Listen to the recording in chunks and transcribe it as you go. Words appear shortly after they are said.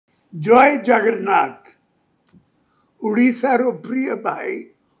जय जगन्नाथ उड़ीसा रो प्रिय भाई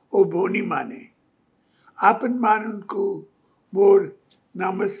ओ भोनी माने आपन मानन को मोर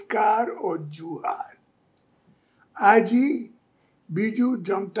नमस्कार और जुहार। आज बिजू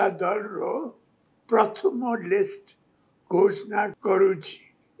जनता दल रो प्रथम लिस्ट घोषणा करुछि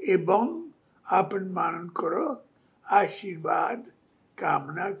एवं आपन मानन करो आशीर्वाद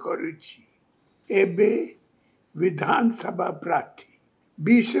कामना करुछि। एबे विधानसभा प्रार्थी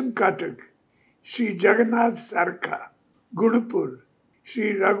बीसम कटक श्री जगन्नाथ सरका, गुणपुर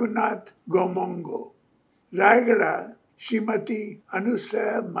श्री रघुनाथ गोमंगो, रायगढ़ श्रीमती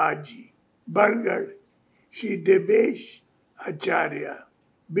अनुसया माझी, बरगढ़ श्री देवेश आचार्य,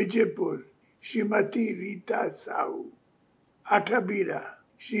 विजयपुर श्रीमती रीता साहू, आठाबीरा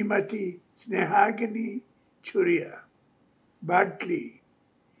श्रीमती स्नेहागिनी छुरिया, बाटली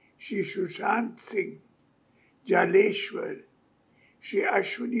श्री सुशांत सिंह, जालेश्वर श्री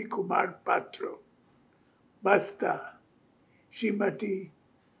अश्विनी कुमार पात्रो, बस्ता श्रीमती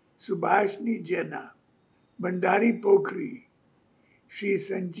सुभाषनी जेना, भंडारी पोखरी श्री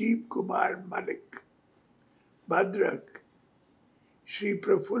संजीव कुमार मलिक, भद्रक श्री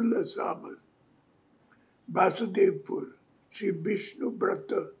प्रफुल्ल सामल, वासुदेवपुर श्री विष्णु व्रत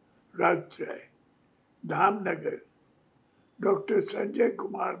रात्राय, धामनगर डॉक्टर संजय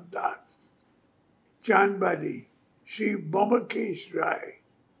कुमार दास, चांदबाली श्री बोमकेश राय,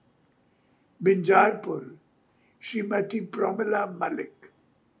 बिंजारपुर श्रीमती प्रमिला मलिक,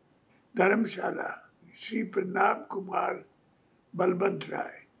 धर्मशाला श्री प्रणाम कुमार बलवंत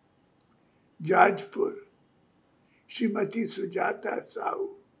राय, जाजपुर श्रीमती सुजाता साहू,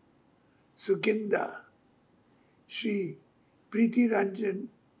 सुकिंदा श्री प्रीति रंजन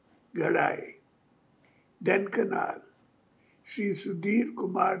घड़ाई, देनकनाल श्री सुधीर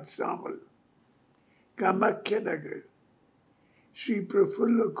कुमार सामल, कामाख्या नगर श्री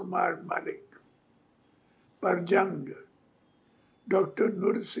प्रफुल्ल कुमार मलिक, परजंग डॉक्टर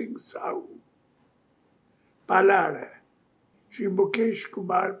नूरसिंह साहू, पालाड़ श्री मुकेश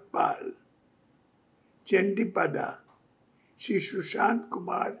कुमार पाल, चंदीपदा श्री सुशांत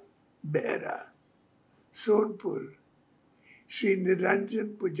कुमार बेहरा, सोनपुर श्री निरंजन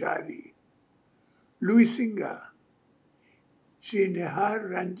पुजारी, लुईसिंगा श्री निहार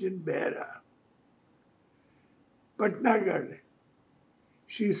रंजन बेहरा, पटनागढ़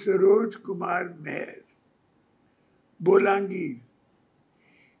श्री सरोज कुमार मेहर, बोलांगीर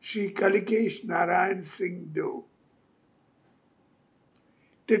श्री कलिकेश नारायण सिंह दो,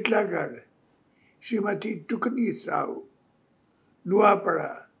 टिटलागढ़ श्रीमती टुकनी साहू, नुआपड़ा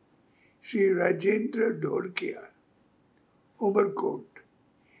श्री राजेंद्र ढोलकिया, उमरकोट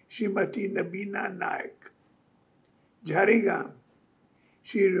श्रीमती नबीना नायक, झारीगाम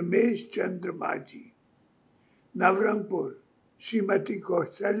श्री रमेश चंद्र माझी, नवरंगपुर श्रीमती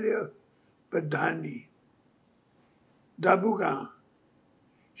कौशल्य प्रधानी, दाबुगांव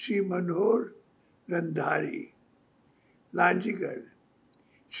श्री मनोहर रंधारी, लांजीगढ़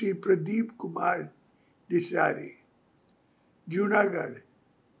श्री प्रदीप कुमार दिशारी, जूनागढ़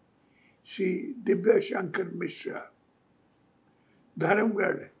श्री दिव्य शंकर मिश्रा,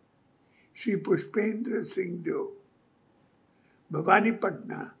 धर्मगढ़ श्री पुष्पेंद्र सिंह दो,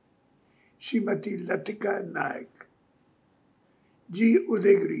 भवानीपटना श्रीमती लतिका नायक, जी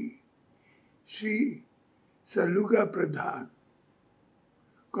उदयगिरी श्री सलुगा प्रधान,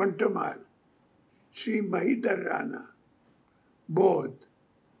 कंटमाल श्री महिदर राणा, बौद्ध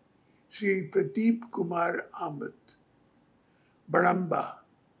श्री प्रदीप कुमार आमत, बड़म्बा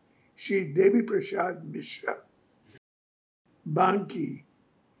श्री देवी प्रसाद मिश्रा, बांकी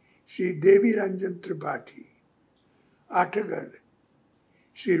श्री देवी रंजन त्रिपाठी, आठगढ़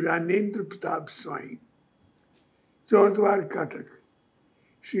श्री रानेन्द्र प्रताप स्वाइन, चौद्वार कटक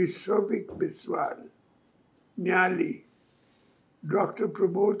श्री सौविक बिस्वाल, न्याली डॉक्टर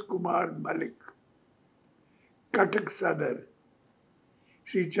प्रमोद कुमार मलिक, कटक सदर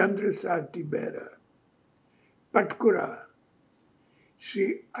श्री चंद्र सारथी बेहरा, पटकुरा श्री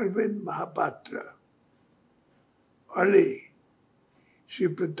अरविंद महापात्र, अले श्री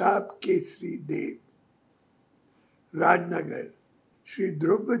प्रताप केसरी देव, राजनगर श्री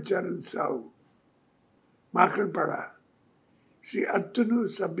ध्रुव चरण साहू, माखनपड़ा श्री अतनु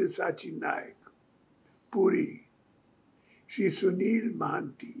सब्यसाची नायक, पुरी श्री सुनील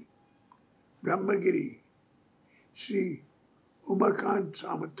महांती, ब्रह्मगिरी श्री उमाकांत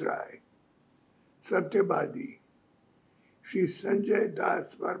सामतराय, सत्यवादी श्री संजय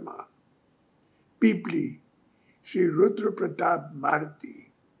दास वर्मा, पीपली श्री रुद्र प्रताप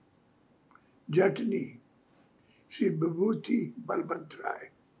मारुति, जटनी श्री विभूति बलवंत राय,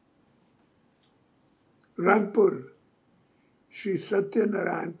 रंगपुर श्री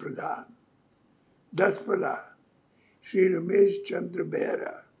सत्यनारायण प्रधान, दसपला श्री रमेश चंद्र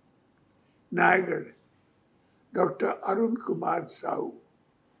बेहरा, नायगढ़ डॉक्टर अरुण कुमार साहू,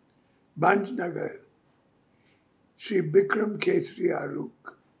 भंजनगर श्री विक्रम केसरी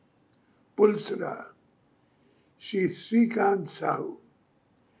आरूख, पुलसरा श्री श्रीकांत साहू,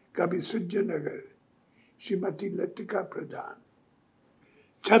 कभी सुज्जनगर श्रीमती लतिका प्रधान,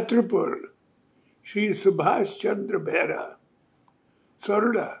 छत्रपुर श्री सुभाष चंद्र बेहरा,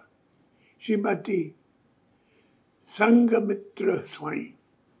 सोरडा श्रीमती संगमित्र स्वाई,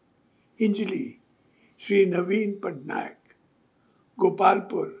 इंजली श्री नवीन पटनायक,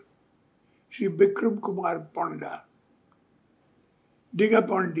 गोपालपुर श्री विक्रम कुमार पोंडा,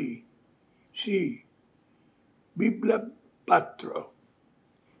 डिगापोंडी श्री बिप्लब पात्र,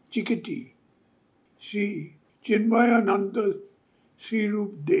 चिकटी श्री चिन्मयानंद श्री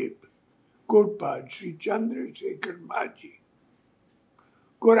रूपदेव, कोटपाड श्री चंद्रशेखर माझी,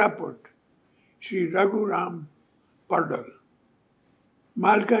 कोरापुट श्री रघुराम पडल,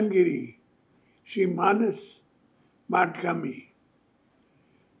 मालकानगिरी श्री मानस माटगामी,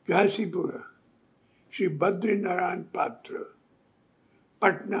 घासीपुर श्री बद्रीनारायण पात्र,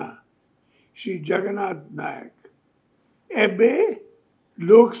 पटना श्री जगन्नाथ नायक, एबे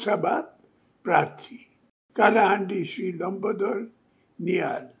लोकसभा प्रार्थी, कालाहांडी श्री लंबोदर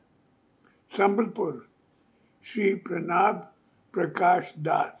नियाल, संबलपुर श्री प्रणब प्रकाश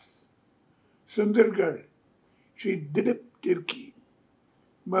दास, सुंदरगढ़ श्री दिलीप तिर्की,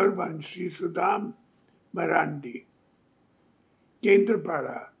 मयूरभंज श्री सुदाम मरांडी,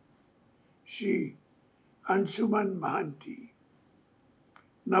 केंद्रपाड़ा श्री अंशुमन महांती,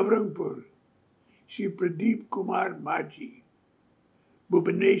 नवरंगपुर श्री प्रदीप कुमार माझी,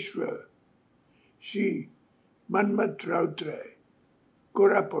 भुवनेश्वर श्री मनमथ राउतराय,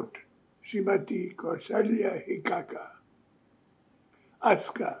 कोरापुट श्रीमती कौशल्या हिकाका,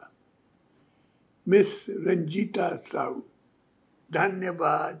 अस्का मिस रंजीता साहू।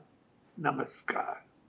 धन्यवाद, नमस्कार।